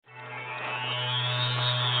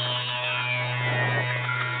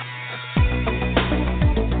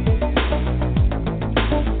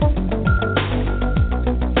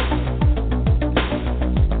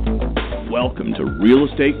Real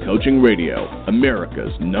Estate Coaching Radio,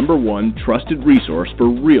 America's #1 trusted resource for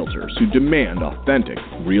realtors who demand authentic,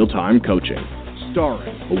 real-time coaching.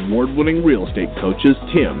 Starring award-winning real estate coaches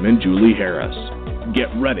Tim and Julie Harris. Get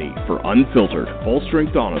ready for unfiltered,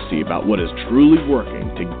 full-strength honesty about what is truly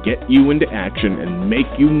working to get you into action and make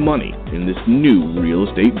you money in this new real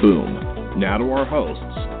estate boom. Now to our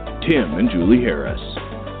hosts, Tim and Julie Harris.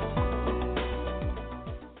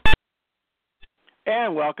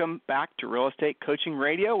 And welcome back to Real Estate Coaching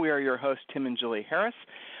Radio. We are your hosts, Tim and Julie Harris.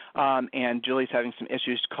 And Julie's having some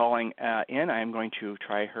issues calling in. I am going to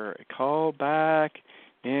try her call back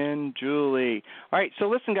in, Julie. All right, so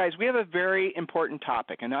listen, guys, we have a very important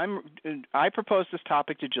topic, and I proposed this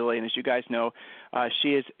topic to Julie, and as you guys know, she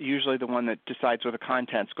is usually the one that decides what the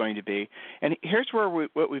content's going to be. And here's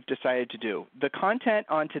what we've decided to do. The content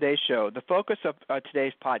on today's show, the focus of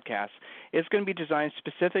today's podcast, is going to be designed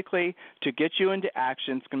specifically to get you into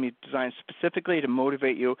action. It's going to be designed specifically to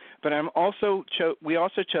motivate you, but we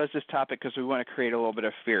also chose this topic because we want to create a little bit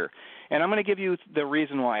of fear. And I'm going to give you the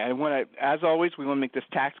reason why. As always, we want to make this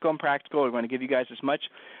tactical and practical. We want to give you guys as much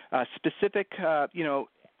specific,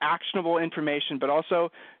 actionable information, but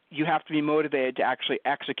also you have to be motivated to actually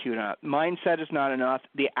execute on it. Mindset is not enough.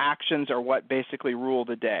 The actions are what basically rule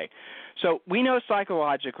the day. So we know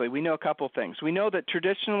psychologically, we know a couple of things. We know that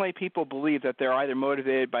traditionally people believe that they're either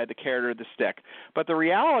motivated by the carrot or the stick. But the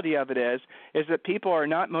reality of it is that people are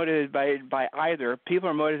not motivated by either. People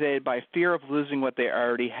are motivated by fear of losing what they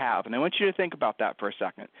already have. And I want you to think about that for a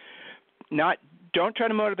second. Don't try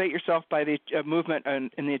to motivate yourself by the movement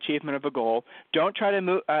and the achievement of a goal. Don't try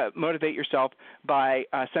to motivate yourself by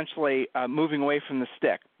essentially moving away from the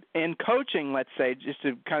stick. In coaching, let's say, just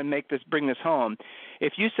to kind of bring this home,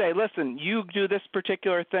 if you say, listen, you do this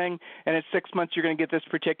particular thing, and in 6 months you're going to get this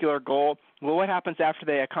particular goal, well, what happens after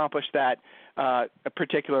they accomplish that a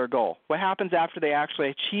particular goal? What happens after they actually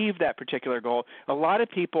achieve that particular goal? A lot of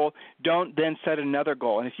people don't then set another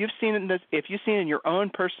goal. And if you've seen in your own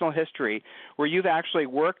personal history where you've actually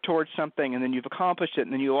worked towards something and then you've accomplished it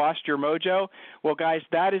and then you lost your mojo, well, guys,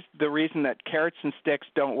 that is the reason that carrots and sticks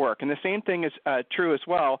don't work. And the same thing is true as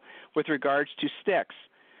well with regards to sticks.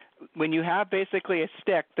 When you have basically a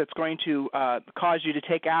stick that's going to cause you to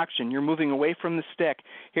take action, you're moving away from the stick,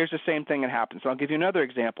 here's the same thing that happens. I'll give you another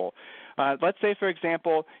example. Let's say, for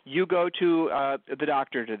example, you go to the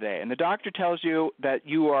doctor today, and the doctor tells you that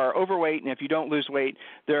you are overweight, and if you don't lose weight,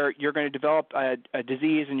 you're going to develop a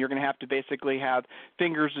disease, and you're going to have to basically have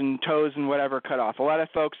fingers and toes and whatever cut off. A lot of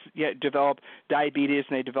folks develop diabetes,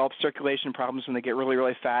 and they develop circulation problems when they get really,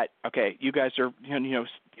 really fat. Okay, you guys are,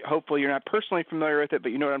 hopefully you're not personally familiar with it,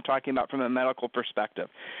 but you know what I'm talking about from a medical perspective.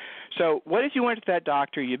 So what if you went to that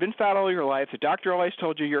doctor, you've been fat all your life, the doctor always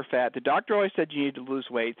told you you're fat, the doctor always said you need to lose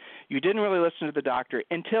weight, you didn't really listen to the doctor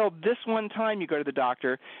until this one time you go to the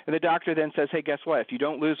doctor, and the doctor then says, hey, guess what, if you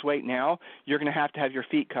don't lose weight now, you're going to have your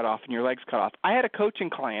feet cut off and your legs cut off. I had a coaching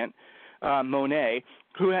client, Monet,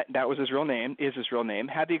 that was his real name,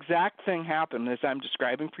 had the exact thing happen as I'm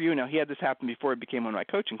describing for you. Now, he had this happen before he became one of my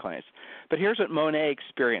coaching clients. But here's what Monet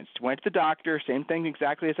experienced. Went to the doctor, same thing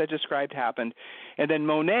exactly as I described happened. And then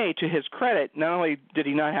Monet, to his credit, not only did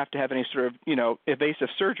he not have to have any sort of, evasive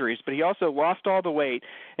surgeries, but he also lost all the weight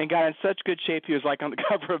and got in such good shape he was like on the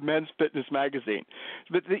cover of Men's Fitness magazine.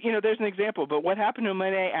 But, there's an example. But what happened to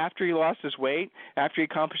Monet after he lost his weight, after he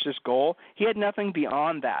accomplished his goal? He had nothing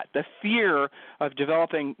beyond that. The fear of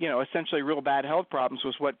developing, essentially real bad health problems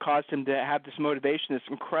was what caused him to have this motivation, this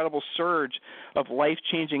incredible surge of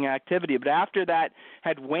life-changing activity. But after that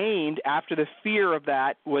had waned, after the fear of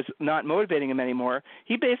that was not motivating him anymore,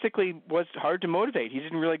 he basically was hard to motivate. He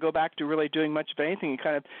didn't really go back to really doing much of anything.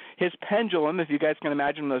 His pendulum, if you guys can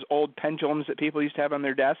imagine those old pendulums that people used to have on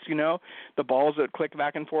their desks, the balls that would click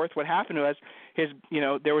back and forth, what happened was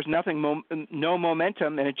there was no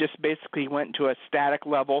momentum, and it just basically went to a static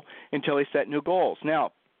level until he set new goals.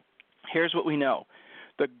 Now, here's what we know.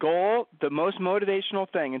 The goal, the most motivational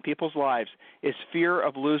thing in people's lives is fear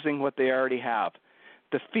of losing what they already have.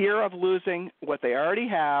 The fear of losing what they already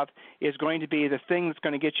have is going to be the thing that's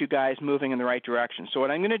going to get you guys moving in the right direction. So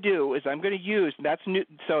what I'm going to do is I'm going to use, that's new,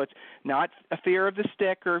 so it's not a fear of the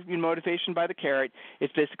stick or motivation by the carrot.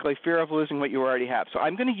 It's basically fear of losing what you already have. So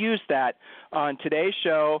I'm going to use that on today's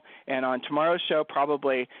show and on tomorrow's show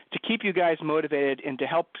probably to keep you guys motivated and to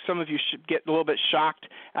help some of you get a little bit shocked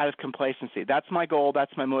out of complacency. That's my goal.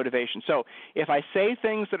 That's my motivation. So if I say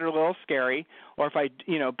things that are a little scary, or if I,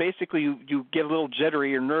 basically you get a little jittery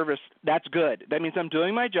jittery or nervous, that's good. That means I'm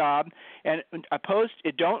doing my job. And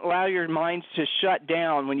don't allow your mind to shut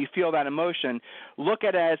down when you feel that emotion. Look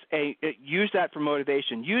at it as use that for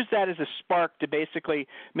motivation. Use that as a spark to basically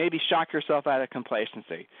maybe shock yourself out of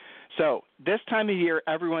complacency. So this time of year,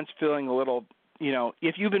 everyone's feeling a little,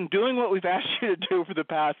 if you've been doing what we've asked you to do for the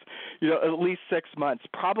past, at least 6 months,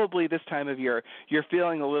 probably this time of year, you're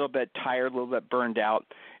feeling a little bit tired, a little bit burned out,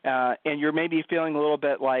 and you're maybe feeling a little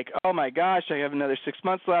bit like, oh my gosh, I have another 6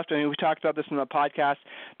 months left. I mean, we talked about this in the podcast.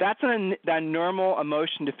 That's a normal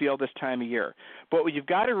emotion to feel this time of year. But what you've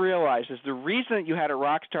got to realize is the reason that you had a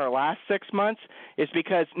rock star last 6 months is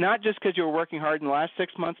because, not just because you were working hard in the last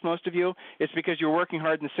 6 months, most of you, it's because you were working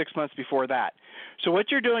hard in the 6 months before that. So what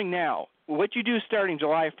you're doing now, what you do starting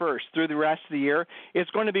July 1st through the rest of the year is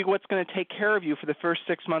going to be what's going to take care of you for the first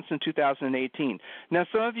 6 months in 2018. Now,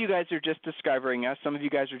 some of you guys are just discovering us. Some of you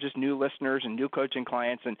guys are just new listeners and new coaching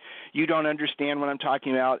clients, and you don't understand what I'm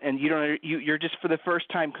talking about, and you're just for the first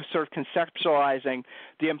time sort of conceptualizing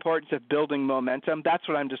the importance of building momentum. That's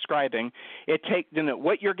what I'm describing.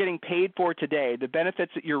 What you're getting paid for today, the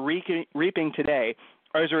benefits that you're reaping today,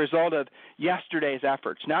 as a result of yesterday's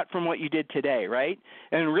efforts, not from what you did today, right?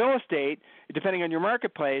 And in real estate, depending on your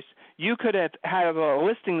marketplace, you could have had a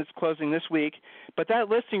listing that's closing this week, but that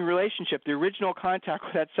listing relationship, the original contact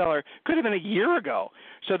with that seller, could have been a year ago.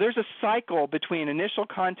 So there's a cycle between initial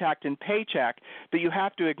contact and paycheck that you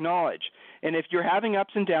have to acknowledge. And if you're having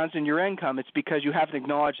ups and downs in your income, it's because you haven't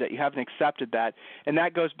acknowledged that, you haven't accepted that. And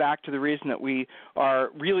that goes back to the reason that we are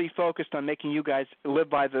really focused on making you guys live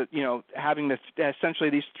by having essentially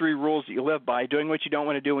these 3 rules that you live by: doing what you don't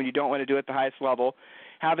want to do when you don't want to do at the highest level,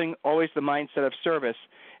 having always the mindset of service,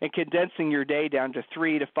 and condensing your day down to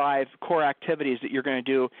 3 to 5 core activities that you're going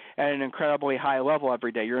to do at an incredibly high level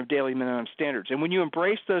every day, your daily minimum standards. And when you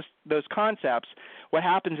embrace those concepts, what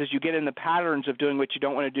happens is you get in the patterns of doing what you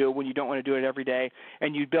don't want to do when you don't want to do it every day,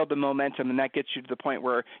 and you build the momentum, and that gets you to the point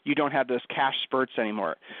where you don't have those cash spurts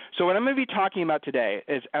anymore. So what I'm going to be talking about today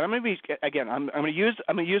is, and I'm going to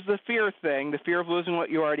use the fear thing, the fear of losing what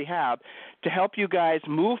you already have, to help you guys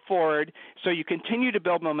move forward so you continue to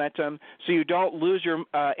build momentum, so you don't lose your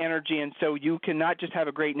energy, and so you can not just have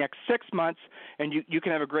a great next 6 months, and you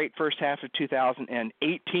can have a great first half of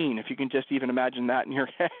 2018, if you can just even imagine that in your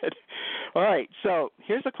head. All right, so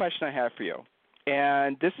here's a question I have for you.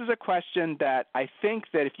 And this is a question that I think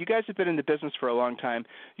that if you guys have been in the business for a long time,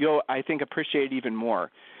 you'll, I think, appreciate even more.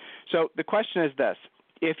 So the question is this: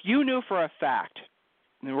 if you knew for a fact,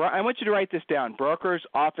 and I want you to write this down, brokers,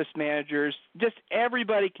 office managers, just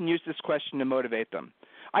everybody can use this question to motivate them.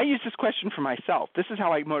 I use this question for myself. This is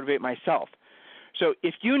how I motivate myself. So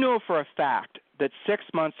if you know for a fact that 6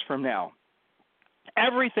 months from now,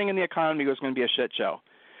 everything in the economy was going to be a shit show,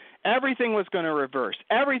 everything was going to reverse,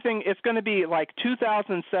 it's going to be like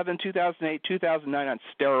 2007, 2008, 2009 on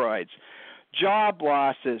steroids, job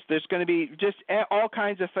losses, there's going to be just all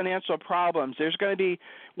kinds of financial problems, there's going to be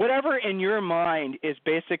whatever in your mind is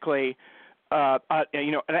basically an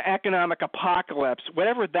economic apocalypse,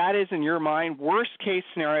 whatever that is in your mind, worst case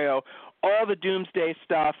scenario, all the doomsday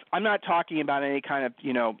stuff. I'm not talking about any kind of,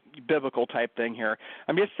 biblical type thing here.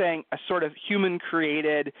 I'm just saying a sort of human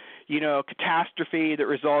created, catastrophe that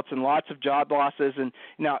results in lots of job losses. And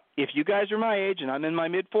now, if you guys are my age and I'm in my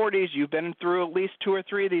mid-40s, you've been through at least 2 or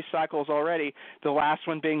 3 of these cycles already, the last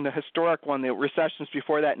one being the historic one, the recessions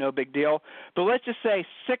before that, no big deal. But let's just say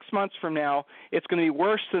 6 months from now, it's going to be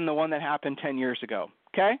worse than the one that happened 10 years ago.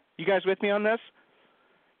 Okay? You guys with me on this?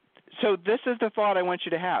 So this is the thought I want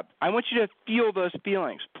you to have. I want you to feel those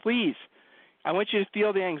feelings. Please, I want you to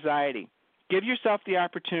feel the anxiety. Give yourself the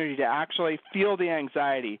opportunity to actually feel the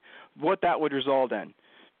anxiety, what that would result in.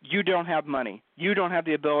 You don't have money. You don't have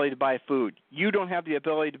the ability to buy food. You don't have the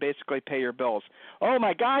ability to basically pay your bills. Oh,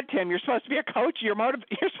 my God, Tim, you're supposed to be a coach. You're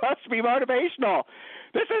supposed to be motivational.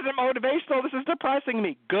 This isn't motivational. This is depressing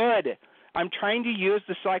me. Good. I'm trying to use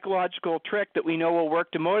the psychological trick that we know will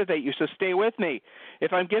work to motivate you, so stay with me.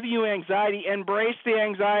 If I'm giving you anxiety, embrace the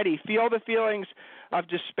anxiety. Feel the feelings of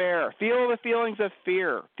despair. Feel the feelings of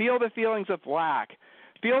fear. Feel the feelings of lack.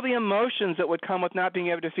 Feel the emotions that would come with not being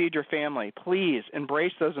able to feed your family. Please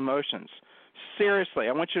embrace those emotions. Seriously,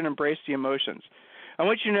 I want you to embrace the emotions. I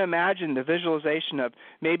want you to imagine the visualization of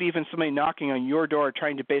maybe even somebody knocking on your door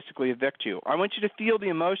trying to basically evict you. I want you to feel the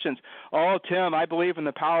emotions. Oh, Tim, I believe in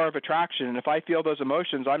the power of attraction, and if I feel those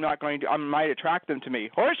emotions, I might attract them to me.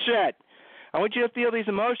 Horseshit! I want you to feel these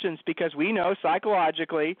emotions because we know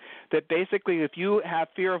psychologically that basically if you have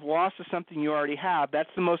fear of loss of something you already have, that's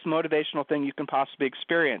the most motivational thing you can possibly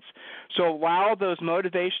experience. So allow those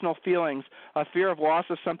motivational feelings of fear of loss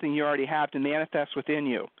of something you already have to manifest within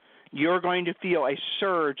you. you're going to feel a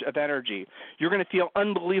surge of energy. You're going to feel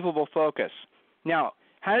unbelievable focus. Now,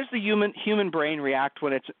 how does the human brain react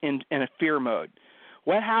when it's in a fear mode?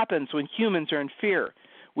 What happens when humans are in fear?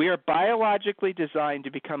 We are biologically designed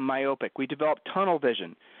to become myopic. We develop tunnel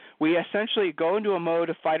vision. We essentially go into a mode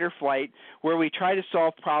of fight or flight where we try to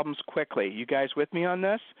solve problems quickly. You guys with me on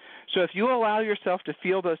this? So if you allow yourself to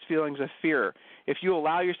feel those feelings of fear, if you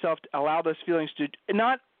allow those feelings to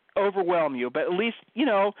not overwhelm you, but at least,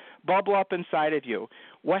 bubble up inside of you,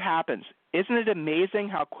 what happens? Isn't it amazing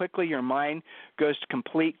how quickly your mind goes to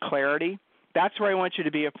complete clarity? That's where I want you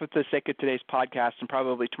to be for the sake of today's podcast and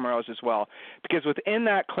probably tomorrow's as well. Because within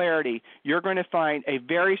that clarity, you're going to find a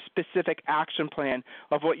very specific action plan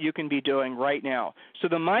of what you can be doing right now. So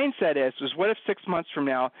the mindset is what if 6 months from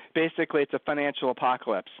now, basically it's a financial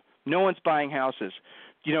apocalypse? No one's buying houses.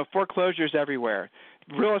 Foreclosures everywhere.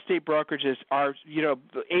 Real estate brokerages are,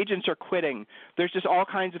 agents are quitting. There's just all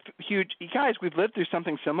kinds of huge – you guys, we've lived through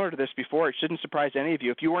something similar to this before. It shouldn't surprise any of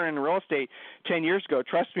you. If you weren't in real estate 10 years ago,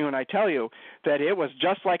 trust me when I tell you that it was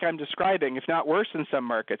just like I'm describing, if not worse in some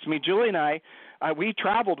markets. I mean, Julie and I, we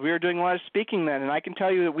traveled. We were doing a lot of speaking then, and I can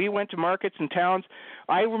tell you that we went to markets and towns.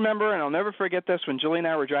 I remember, and I'll never forget this, when Julie and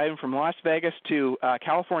I were driving from Las Vegas to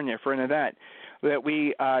California for an event that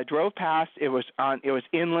we drove past. It was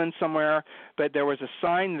inland somewhere, but there was a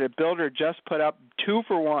sign that a builder just put up 2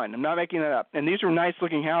 for 1. I'm not making that up. And these were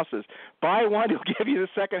nice-looking houses. Buy one, he'll give you the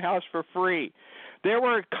second house for free. There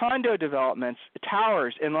were condo developments,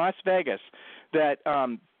 towers in Las Vegas that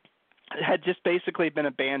had just basically been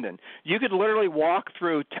abandoned. You could literally walk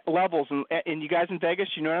through levels, and you guys in Vegas,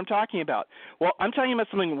 you know what I'm talking about. Well, I'm telling you about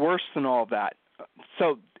something worse than all of that.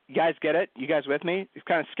 So you guys get it? You guys with me? It's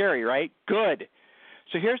kind of scary, right? Good.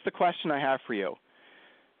 So here's the question I have for you,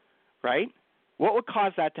 right? What would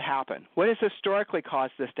cause that to happen? What has historically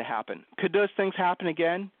caused this to happen? Could those things happen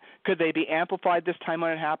again? Could they be amplified this time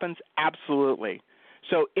when it happens? Absolutely.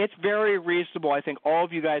 So it's very reasonable, I think all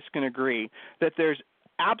of you guys can agree, that there's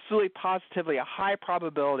absolutely positively a high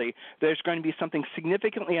probability there's going to be something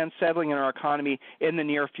significantly unsettling in our economy in the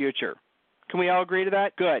near future. Can we all agree to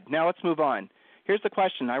that? Good. Now let's move on. Here's the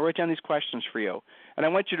question. I wrote down these questions for you, and I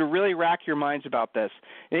want you to really rack your minds about this.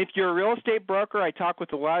 And if you're a real estate broker, I talk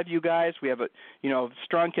with a lot of you guys. We have a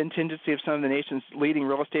strong contingency of some of the nation's leading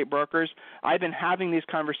real estate brokers. I've been having these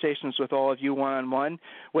conversations with all of you one-on-one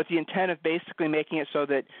with the intent of basically making it so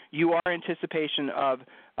that you are in anticipation of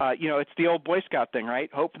it's the old Boy Scout thing, right?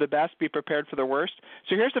 Hope for the best, be prepared for the worst.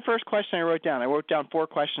 So here's the first question I wrote down. I wrote down 4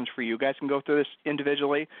 questions for you. You guys can go through this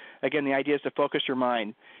individually. Again, the idea is to focus your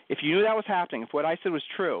mind. If you knew that was happening, if what I said was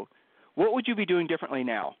true, what would you be doing differently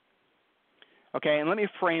now? Okay, and let me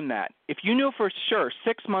frame that. If you knew for sure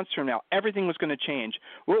 6 months from now everything was going to change,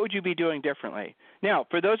 what would you be doing differently? Now,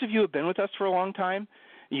 for those of you who have been with us for a long time,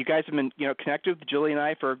 you guys have been connected with Julie and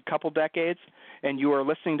I for a couple decades, and you were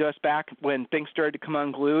listening to us back when things started to come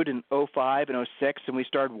unglued in 05 and 06, and we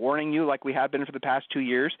started warning you like we have been for the past 2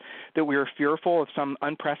 years that we were fearful of some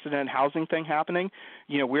unprecedented housing thing happening.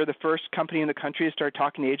 We're the first company in the country to start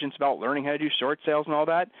talking to agents about learning how to do short sales and all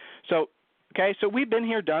that. So we've been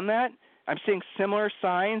here, done that. I'm seeing similar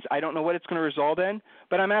signs. I don't know what it's going to result in,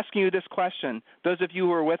 but I'm asking you this question. Those of you who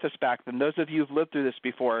were with us back then, those of you who've lived through this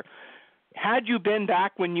before, had you been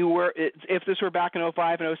back when you were, if this were back in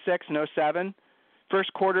 05 and 06 and 07,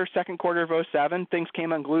 first quarter, second quarter of 07, things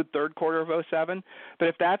came unglued third quarter of 07. But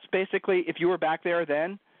if that's basically, if you were back there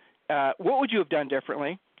then, what would you have done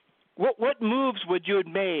differently? What moves would you have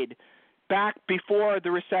made back before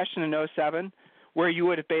the recession in 07 where you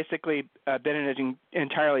would have basically been in an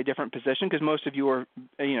entirely different position because most of you were,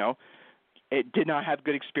 did not have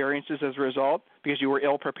good experiences as a result because you were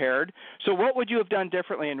ill-prepared. So what would you have done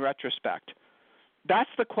differently in retrospect? That's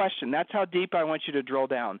the question. That's how deep I want you to drill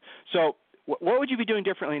down. So what would you be doing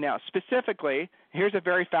differently now? Specifically, here's a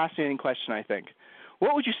very fascinating question, I think.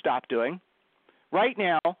 What would you stop doing? Right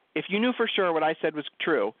now, if you knew for sure what I said was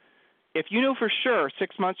true, if you knew for sure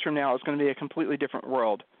 6 months from now it's going to be a completely different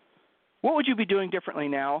world, what would you be doing differently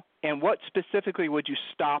now, and what specifically would you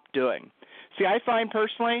stop doing? See, I find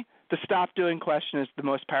personally the stop doing question is the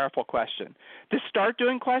most powerful question. The start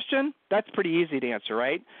doing question, that's pretty easy to answer,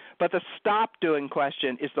 right? But the stop doing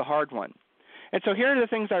question is the hard one. And so here are the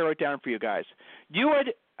things I wrote down for you guys.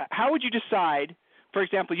 How would you decide, for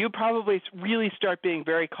example, you'd probably really start being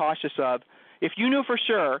very cautious of, if you knew for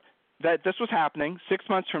sure that this was happening 6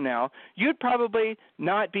 months from now, you'd probably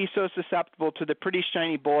not be so susceptible to the pretty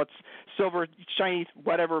shiny bullets, silver, shiny,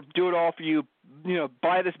 whatever, do it all for you,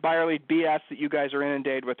 buy this buyer lead BS that you guys are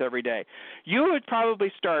inundated with every day. You would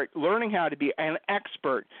probably start learning how to be an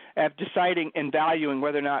expert at deciding and valuing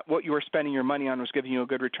whether or not what you were spending your money on was giving you a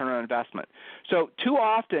good return on investment. So too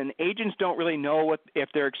often, agents don't really know if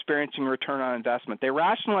they're experiencing a return on investment. They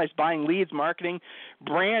rationalize buying leads, marketing,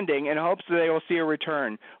 branding in hopes that they will see a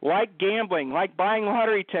return. Like gambling, like buying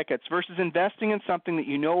lottery tickets versus investing in something that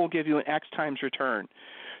you know will give you an X times return.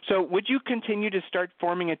 So would you continue to start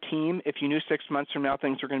forming a team if you knew 6 months from now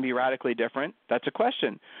things were going to be radically different? That's a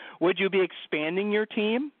question. Would you be expanding your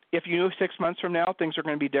team if you knew 6 months from now things are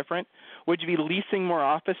going to be different? Would you be leasing more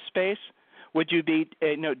office space? Would you be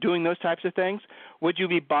doing those types of things? Would you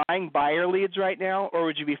be buying buyer leads right now, or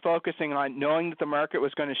would you be focusing on knowing that the market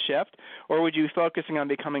was going to shift, or would you be focusing on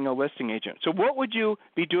becoming a listing agent? So what would you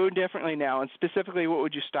be doing differently now, and specifically what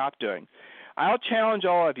would you stop doing? I'll challenge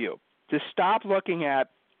all of you to stop looking at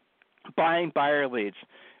buying buyer leads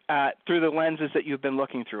through the lenses that you've been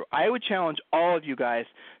looking through. I would challenge all of you guys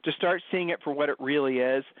to start seeing it for what it really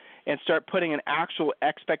is and start putting an actual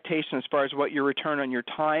expectation as far as what your return on your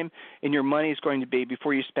time and your money is going to be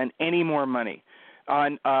before you spend any more money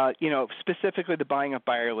on, specifically the buying of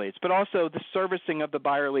buyer leads, but also the servicing of the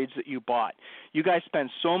buyer leads that you bought. You guys spend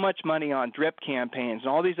so much money on drip campaigns and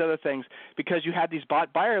all these other things because you have these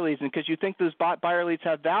bought buyer leads and because you think those bought buyer leads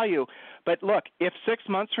have value. But look, if 6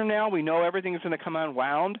 months from now we know everything is going to come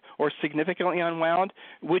unwound or significantly unwound,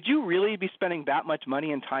 would you really be spending that much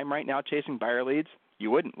money and time right now chasing buyer leads?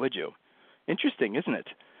 You wouldn't, would you? Interesting, isn't it?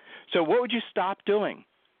 So what would you stop doing?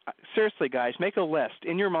 Seriously, guys, make a list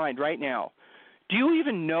in your mind right now. Do you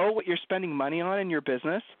even know what you're spending money on in your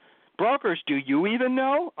business? Brokers, do you even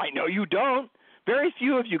know? I know you don't. Very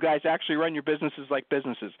few of you guys actually run your businesses like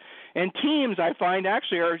businesses. And teams, I find,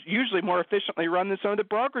 actually are usually more efficiently run than some of the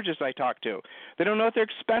brokerages I talk to. They don't know what their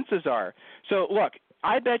expenses are. So, look,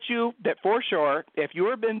 I bet you that for sure, if you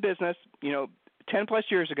were in business, 10 plus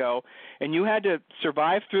years ago, and you had to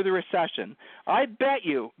survive through the recession, I bet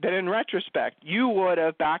you that in retrospect, you would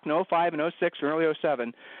have back in 05 and 06 and early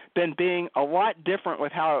 07 been being a lot different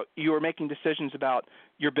with how you were making decisions about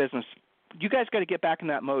your business. You guys got to get back in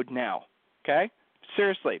that mode now, okay?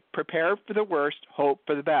 Seriously, prepare for the worst, hope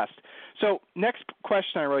for the best. So next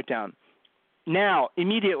question I wrote down. Now,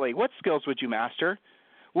 immediately, what skills would you master?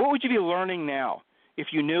 What would you be learning now? If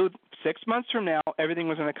you knew 6 months from now everything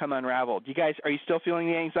was going to come unraveled, you guys, are you still feeling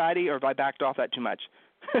the anxiety, or have I backed off that too much?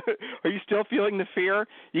 Are you still feeling the fear?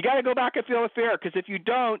 You got to go back and feel the fear, because if you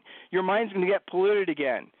don't, your mind's going to get polluted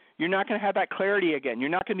again. You're not going to have that clarity again. You're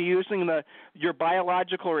not going to be using your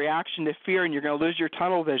biological reaction to fear, and you're going to lose your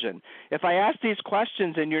tunnel vision. If I ask these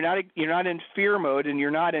questions and you're not in fear mode and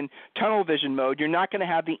you're not in tunnel vision mode, you're not going to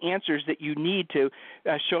have the answers that you need to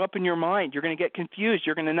show up in your mind. You're going to get confused.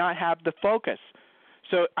 You're going to not have the focus.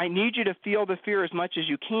 So I need you to feel the fear as much as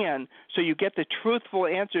you can so you get the truthful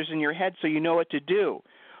answers in your head so you know what to do.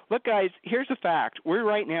 Look, guys, here's a fact. I'm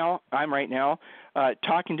right now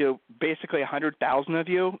talking to basically 100,000 of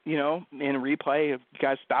you, in replay. You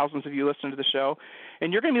guys, thousands of you listen to the show.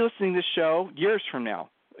 And you're going to be listening to this show years from now.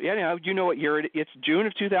 You know what year it's June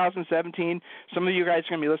of 2017. Some of you guys are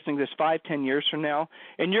going to be listening to this 5-10 years from now,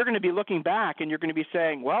 and you're going to be looking back and you're going to be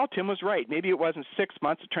saying, well, Tim was right. Maybe it wasn't 6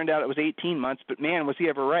 months. It turned out it was 18 months, but man, was he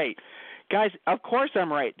ever right. Guys, of course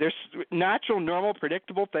I'm right. There's natural, normal,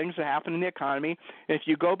 predictable things that happen in the economy. And if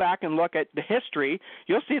you go back and look at the history,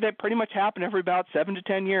 you'll see that pretty much happen every about 7 to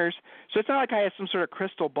 10 years. So it's not like I have some sort of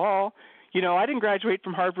crystal ball. I didn't graduate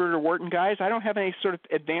from Harvard or Wharton, guys. I don't have any sort of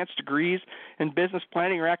advanced degrees in business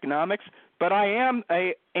planning or economics, but I am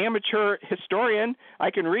an amateur historian. I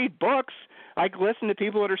can read books. I can listen to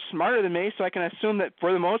people that are smarter than me, so I can assume that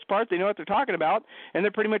for the most part they know what they're talking about, and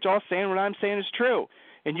they're pretty much all saying what I'm saying is true.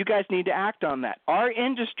 And you guys need to act on that. Our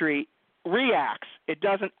industry reacts. It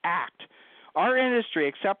doesn't act. Our industry,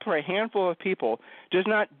 except for a handful of people, does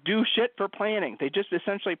not do shit for planning. They just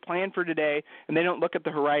essentially plan for today, and they don't look at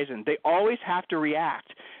the horizon. They always have to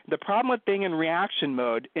react. The problem with being in reaction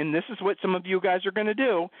mode, and this is what some of you guys are going to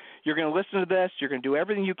do, you're going to listen to this, you're going to do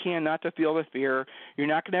everything you can not to feel the fear, you're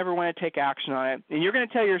not going to ever want to take action on it, and you're going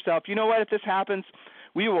to tell yourself, you know what, if this happens,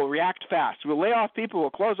 we will react fast. We'll lay off people, we'll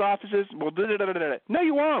close offices, we'll da-da-da-da-da. No,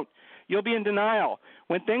 you won't. You'll be in denial.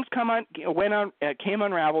 When things came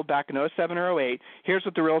unraveled back in 07 or 08, here's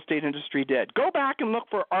what the real estate industry did. Go back and look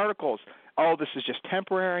for articles. Oh, this is just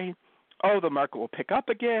temporary. Oh, the market will pick up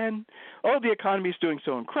again. Oh, the economy is doing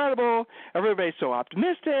so incredible. Everybody's so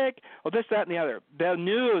optimistic. Oh, this, that, and the other. The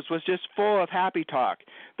news was just full of happy talk.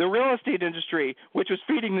 The real estate industry, which was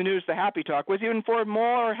feeding the news the happy talk, was even for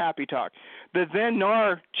more happy talk. The then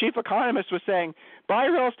NAR chief economist was saying, buy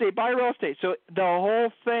real estate, buy real estate. So the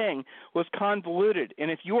whole thing was convoluted.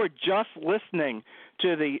 And if you were just listening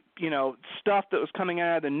to the, stuff that was coming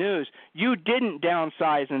out of the news, you didn't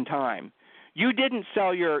downsize in time. You didn't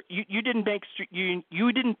sell you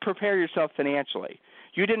didn't prepare yourself financially.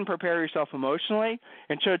 You didn't prepare yourself emotionally,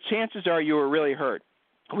 and so chances are you were really hurt.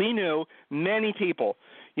 We knew many people,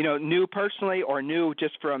 knew personally or knew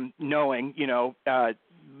just from knowing,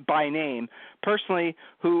 by name personally,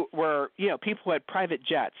 who were, people who had private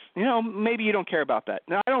jets. Maybe you don't care about that.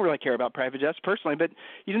 No, I don't really care about private jets personally, but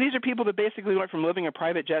these are people that basically went from living a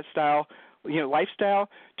private jet style lifestyle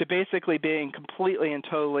to basically being completely and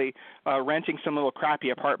totally renting some little crappy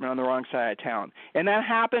apartment on the wrong side of town. And that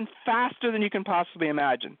happened faster than you can possibly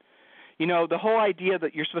imagine. The whole idea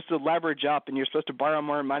that you're supposed to leverage up and you're supposed to borrow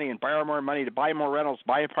more money to buy more rentals,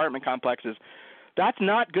 buy apartment complexes, that's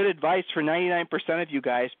not good advice for 99% of you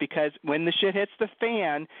guys, because when the shit hits the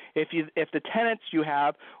fan, if the tenants you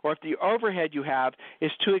have or if the overhead you have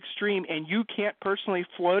is too extreme and you can't personally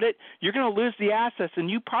float it, you're going to lose the assets, and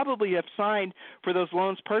you probably have signed for those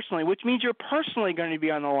loans personally, which means you're personally going to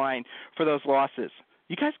be on the line for those losses.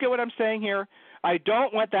 You guys get what I'm saying here? I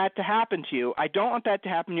don't want that to happen to you. I don't want that to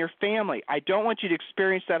happen to your family. I don't want you to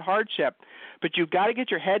experience that hardship. But you've got to get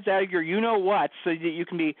your heads out of your you-know-what so that you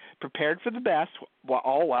can be prepared for the best,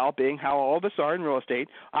 all while being how all of us are in real estate,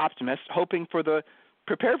 optimists, prepared for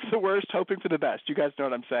the worst, hoping for the best. You guys know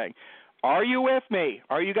what I'm saying. Are you with me?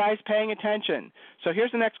 Are you guys paying attention? So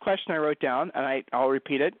here's the next question I wrote down, and I'll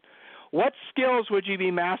repeat it. What skills would you be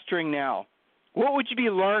mastering now? What would you be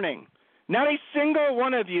learning? Not a single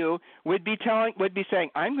one of you would be saying,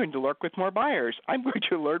 I'm going to work with more buyers. I'm going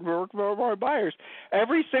to learn to work with more buyers.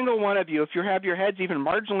 Every single one of you, if you have your heads even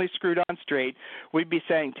marginally screwed on straight, would be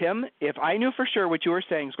saying, Tim, if I knew for sure what you were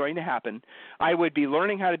saying is going to happen, I would be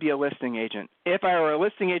learning how to be a listing agent. If I were a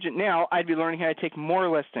listing agent now, I'd be learning how to take more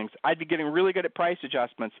listings. I'd be getting really good at price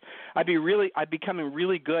adjustments. I'd becoming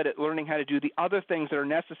really good at learning how to do the other things that are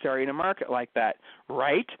necessary in a market like that.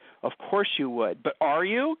 Right? Of course you would. But are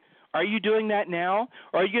you? Are you doing that now,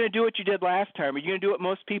 or are you going to do what you did last time? Are you going to do what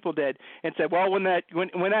most people did and say, well, when that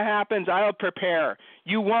happens, I'll prepare?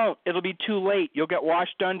 You won't. It'll be too late. You'll get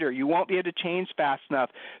washed under. You won't be able to change fast enough,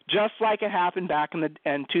 just like it happened back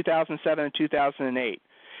in 2007 and 2008.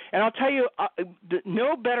 And I'll tell you,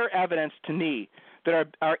 no better evidence to me that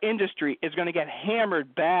our industry is going to get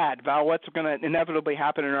hammered bad about what's going to inevitably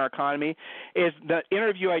happen in our economy is the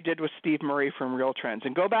interview I did with Steve Murray from Real Trends.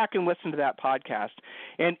 And go back and listen to that podcast.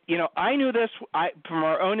 And, I knew this from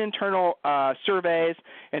our own internal surveys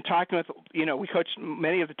and talking with, we coached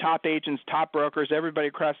many of the top agents, top brokers, everybody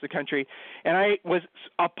across the country. And I was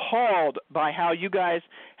appalled by how you guys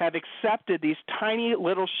have accepted these tiny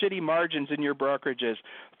little shitty margins in your brokerages.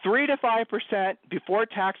 3 to 5% before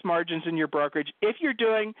tax margins in your brokerage. If you're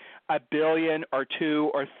doing $1 billion or $2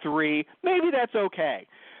 billion or $3 billion, maybe that's okay.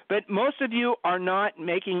 But most of you are not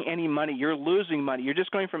making any money. You're losing money. You're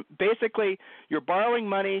just going from basically you're borrowing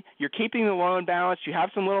money, you're keeping the loan balance, you have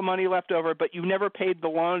some little money left over, but you never paid the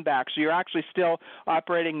loan back. So you're actually still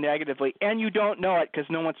operating negatively, and you don't know it because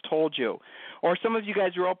no one's told you. Or some of you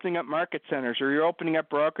guys are opening up market centers or you're opening up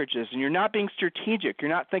brokerages, and you're not being strategic.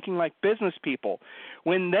 You're not thinking like business people.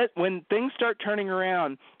 When things start turning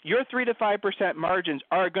around, your 3 to 5% margins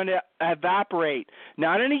are going to evaporate,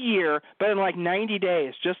 not in a year, but in like 90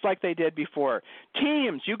 days, just like they did before.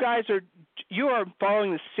 Teams, you are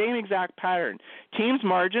following the same exact pattern. Teams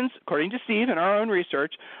margins, according to Steve and our own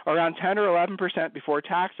research, are around 10 or 11% before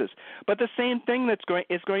taxes. But the same thing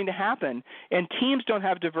is going to happen, and teams don't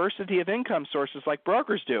have diversity of income sources like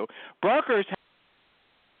brokers do. Brokers have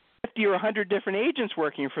 50 or 100 different agents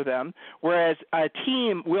working for them, whereas a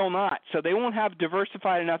team will not. So they won't have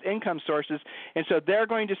diversified enough income sources, and so they're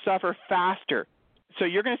going to suffer faster. So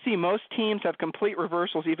you're going to see most teams have complete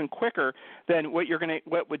reversals even quicker than what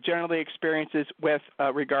would generally experiences with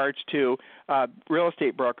regards to real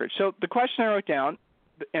estate brokerage. So the question I wrote down,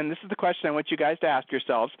 and this is the question I want you guys to ask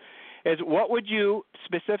yourselves, is what would you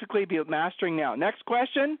specifically be mastering now? Next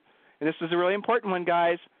question, and this is a really important one,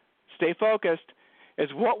 guys. Stay focused. Is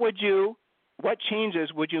what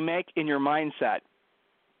changes would you make in your mindset?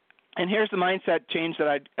 And here's the mindset change that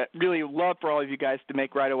I'd really love for all of you guys to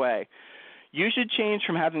make right away. You should change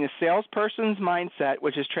from having a salesperson's mindset,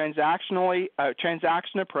 which is transaction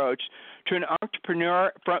approach, to an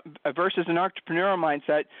entrepreneur versus an entrepreneurial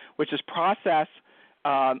mindset, which is process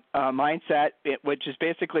mindset, which is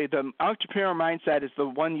basically the entrepreneur mindset, is the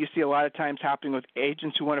one you see a lot of times happening with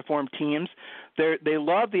agents who want to form teams. They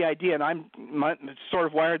love the idea, and I'm sort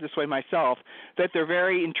of wired this way myself, that they're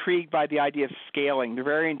very intrigued by the idea of scaling. They're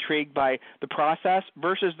very intrigued by the process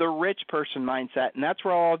versus the rich person mindset, and that's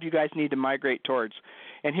where all of you guys need to migrate towards.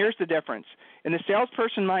 And here's the difference. In the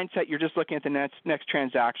salesperson mindset, you're just looking at the next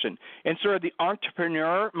transaction. In sort of the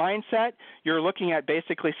entrepreneur mindset, you're looking at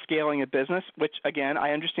basically scaling a business, which, again,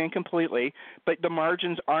 I understand completely, but the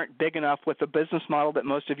margins aren't big enough with the business model that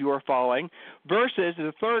most of you are following, versus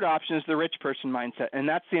the third option is the rich person mindset, and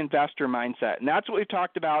that's the investor mindset. And that's what we've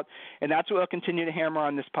talked about, and that's what we'll continue to hammer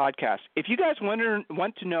on this podcast. If you guys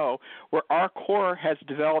want to know where our core has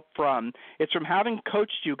developed from, it's from having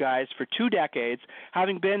coached you guys for 2 decades,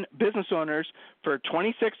 having been business owners for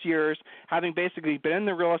 26 years, having basically been in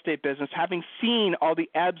the real estate business, having seen all the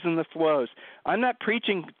ebbs and the flows. I'm not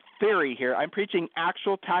preaching theory here. I'm preaching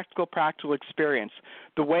actual tactical, practical experience.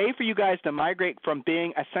 The way for you guys to migrate from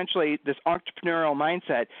being essentially this entrepreneurial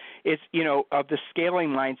mindset is, of the scaling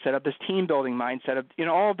mindset, of this team building mindset, of,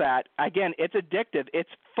 all that. Again, it's addictive. It's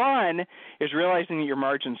fun, is realizing that your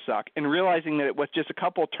margins suck and realizing that with just a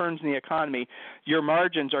couple of turns in the economy, your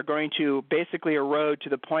margins are going to basically erode to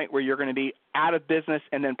the point where you're going to be out of business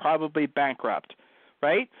and then probably bankrupt,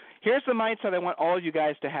 right? Here's the mindset I want all of you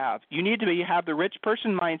guys to have. You need to have the rich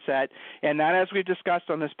person mindset, and that, as we've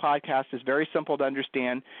discussed on this podcast, is very simple to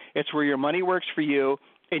understand. It's where your money works for you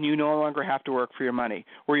and you no longer have to work for your money.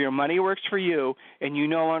 Where your money works for you and you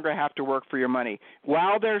no longer have to work for your money.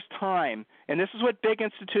 While there's time, and this is what big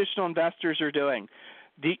institutional investors are doing,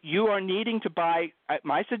 you are needing to buy.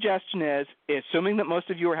 My suggestion is, assuming that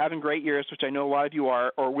most of you are having great years, which I know a lot of you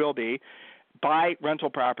are or will be, buy rental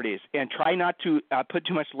properties and try not to put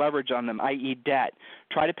too much leverage on them, i.e. debt.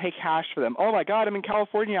 Try to pay cash for them. Oh, my God, I'm in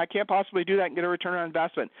California. I can't possibly do that and get a return on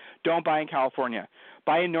investment. Don't buy in California.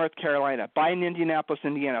 Buy in North Carolina. Buy in Indianapolis,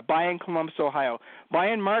 Indiana. Buy in Columbus, Ohio. Buy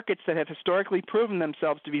in markets that have historically proven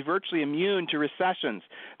themselves to be virtually immune to recessions.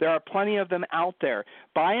 There are plenty of them out there.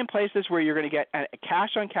 Buy in places where you're going to get a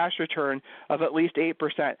cash-on-cash return of at least 8%.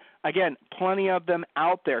 Again, plenty of them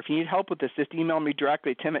out there. If you need help with this, just email me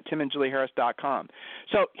directly, tim@timandjulieharris.com.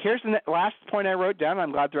 So here's the last point I wrote down.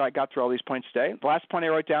 I'm glad that I got through all these points today. The last point I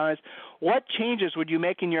wrote down is, what changes would you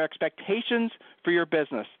make in your expectations for your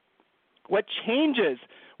business? What changes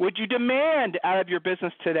would you demand out of your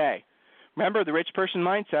business today? Remember, the rich person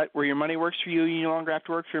mindset, where your money works for you, you no longer have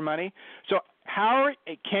to work for your money. So how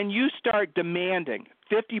can you start demanding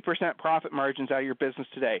 50% profit margins out of your business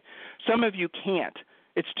today? Some of you can't.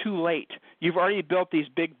 It's too late. You've already built these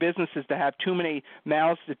big businesses that have too many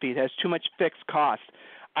mouths to feed, has too much fixed costs.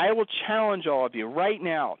 I will challenge all of you right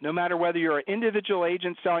now, no matter whether you're an individual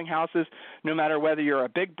agent selling houses, no matter whether you're a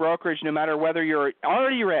big brokerage, no matter whether you're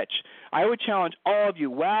already rich, I would challenge all of you,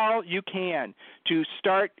 while you can, to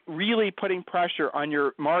start really putting pressure on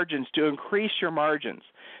your margins to increase your margins.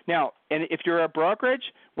 Now, and if you're a brokerage,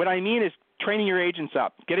 what I mean is training your agents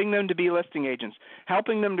up, getting them to be listing agents,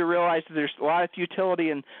 helping them to realize that there's a lot of futility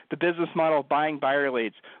in the business model of buying buyer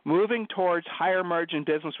leads, moving towards higher margin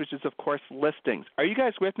business, which is, of course, listings. Are you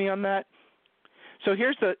guys with me on that? So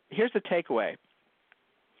here's the takeaway.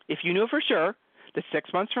 If you knew for sure that 6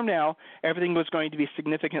 months from now everything was going to be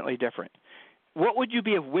significantly different, what would you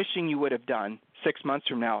be wishing you would have done 6 months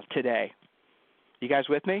from now today? You guys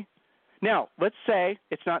with me? Now, let's say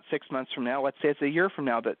it's not 6 months from now. Let's say it's a year from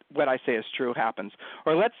now that what I say is true happens.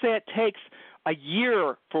 Or let's say it takes a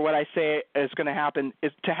year for what I say is going to happen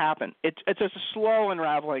to happen. It's a slow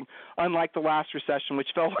unraveling, unlike the last recession, which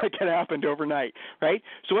felt like it happened overnight, right?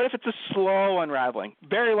 So what if it's a slow unraveling?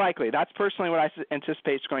 Very likely. That's personally what I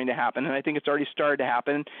anticipate is going to happen, and I think it's already started to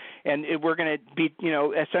happen. And we're going to be,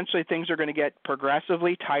 essentially things are going to get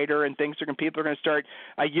progressively tighter, and people are going to start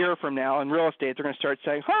a year from now in real estate, they're going to start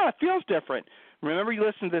saying, it feels different. Remember, you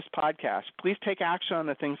listen to this podcast. Please take action on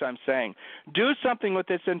the things I'm saying. Do something with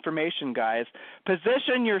this information, guys.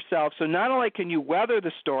 Position yourself so not only can you weather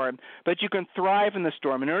the storm, but you can thrive in the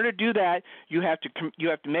storm. In order to do that, you have to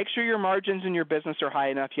make sure your margins in your business are high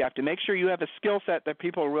enough. You have to make sure you have a skill set that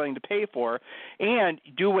people are willing to pay for, and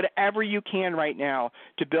do whatever you can right now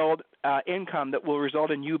to build income that will result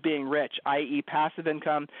in you being rich, i.e. passive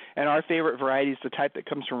income, and our favorite variety is the type that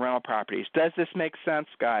comes from rental properties. Does this make sense,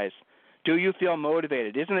 guys? Do you feel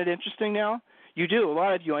motivated? Isn't it interesting now? You do. A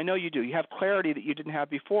lot of you, I know you do. You have clarity that you didn't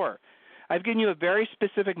have before. I've given you a very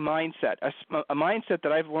specific mindset, a mindset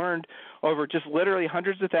that I've learned over just literally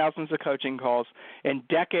hundreds of thousands of coaching calls and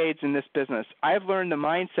decades in this business. I've learned the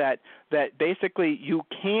mindset that basically you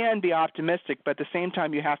can be optimistic, but at the same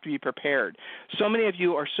time you have to be prepared. So many of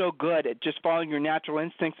you are so good at just following your natural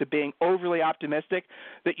instincts of being overly optimistic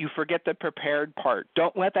that you forget the prepared part.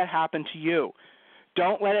 Don't let that happen to you.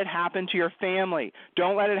 Don't let it happen to your family.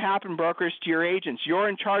 Don't let it happen, brokers, to your agents. You're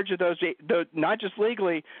in charge of those, not just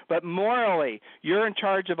legally, but morally. You're in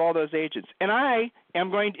charge of all those agents. And I am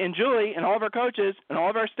going to, and Julie and all of our coaches and all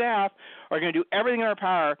of our staff are going to do everything in our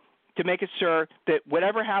power to make it sure that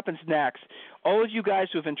whatever happens next, all of you guys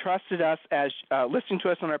who have entrusted us as listening to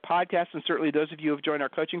us on our podcast, and certainly those of you who have joined our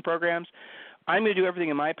coaching programs, I'm going to do everything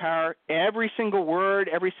in my power. Every single word,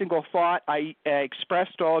 every single thought I express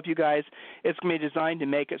to all of you guys is going to be designed to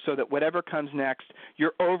make it so that whatever comes next,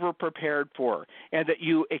 you're over-prepared for, and that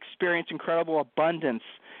you experience incredible abundance,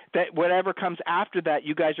 that whatever comes after that,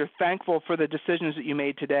 you guys are thankful for the decisions that you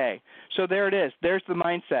made today. So there it is. There's the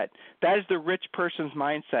mindset. That is the rich person's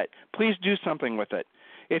mindset. Please do something with it.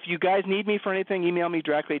 If you guys need me for anything, email me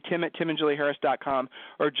directly, tim@timandjulieharris.com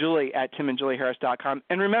or julie@timandjulieharris.com.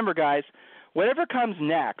 And remember, guys, whatever comes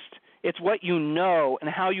next, it's what you know and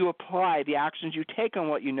how you apply the actions you take on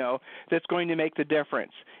what you know that's going to make the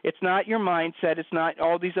difference. It's not your mindset. It's not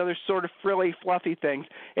all these other sort of frilly, fluffy things.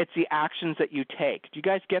 It's the actions that you take. Do you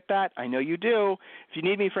guys get that? I know you do. If you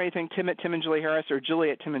need me for anything, Tim@timandjulieharris or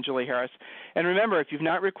Julie@timandjulieharris. And remember, if you've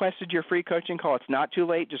not requested your free coaching call, it's not too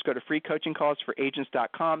late. Just go to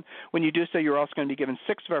freecoachingcallsforagents.com. When you do so, you're also going to be given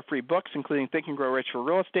 6 of our free books, including Think and Grow Rich for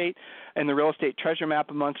Real Estate and the Real Estate Treasure Map,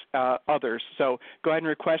 amongst others. So go ahead and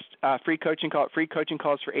request free coaching call at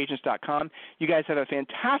freecoachingcallsforagents.com. You guys have a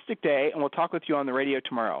fantastic day, and we'll talk with you on the radio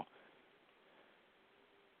tomorrow.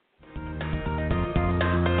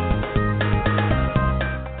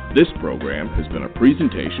 This program has been a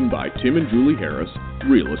presentation by Tim and Julie Harris,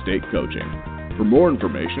 Real Estate Coaching. For more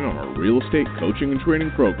information on our real estate coaching and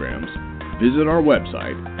training programs, visit our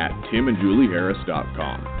website at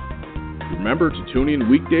timandjulieharris.com. Remember to tune in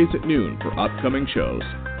weekdays at noon for upcoming shows,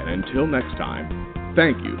 and until next time,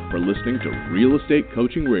 thank you for listening to Real Estate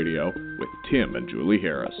Coaching Radio with Tim and Julie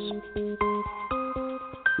Harris.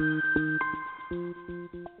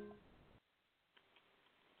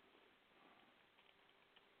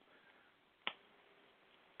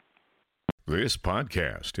 This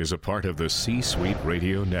podcast is a part of the C-Suite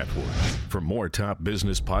Radio Network. For more top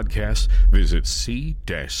business podcasts, visit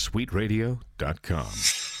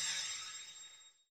c-suiteradio.com.